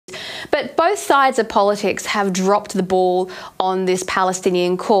But both sides of politics have dropped the ball on this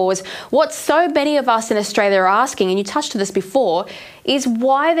Palestinian cause. What so many of us in Australia are asking, and you touched on this before, is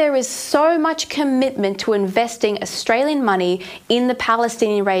why there is so much commitment to investing Australian money in the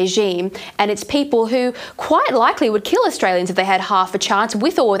Palestinian regime and its people who quite likely would kill Australians if they had half a chance,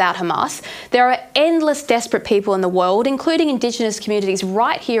 with or without Hamas. There are endless desperate people in the world, including Indigenous communities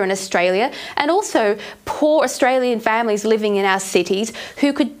right here in Australia, and also poor Australian families living in our cities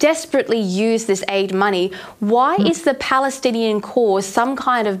who could desperately use this aid money. Why is the Palestinian cause some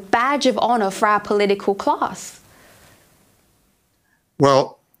kind of badge of honour for our political class?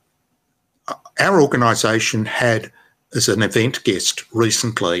 Well, our organisation had as an event guest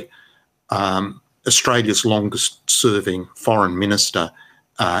recently Australia's longest-serving Foreign Minister,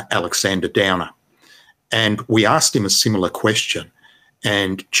 Alexander Downer. And we asked him a similar question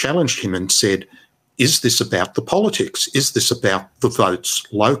and challenged him and said, is this about the politics? Is this about the votes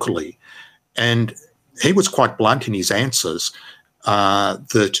locally? And he was quite blunt in his answers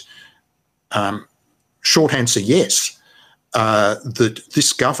that short answer, yes. That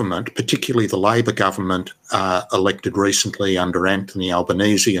this government, particularly the Labor government elected recently under Anthony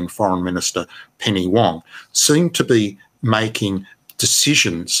Albanese and Foreign Minister Penny Wong, seem to be making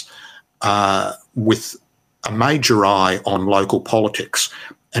decisions with a major eye on local politics.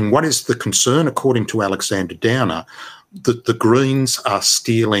 And what is the concern, according to Alexander Downer, that the Greens are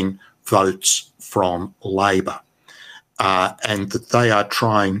stealing votes from Labor and that they are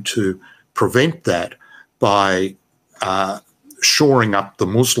trying to prevent that by shoring up the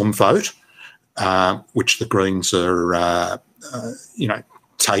Muslim vote, which the Greens are,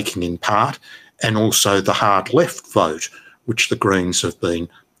 taking in part, and also the hard left vote, which the Greens have been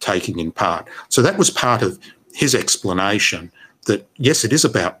taking in part. So that was part of his explanation that, yes, it is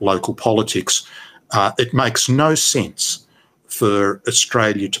about local politics. It makes no sense for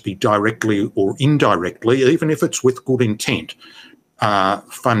Australia to be directly or indirectly, even if it's with good intent,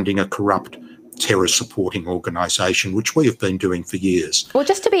 funding a corrupt terror-supporting organisation, which we have been doing for years. Well,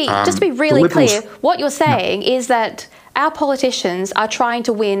 just to be really clear, what you're saying is that our politicians are trying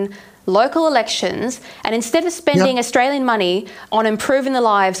to win local elections, and instead of spending Australian money on improving the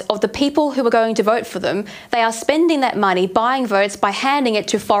lives of the people who are going to vote for them, they are spending that money buying votes by handing it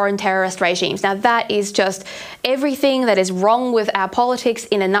to foreign terrorist regimes. Now, that is just everything that is wrong with our politics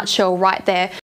in a nutshell right there.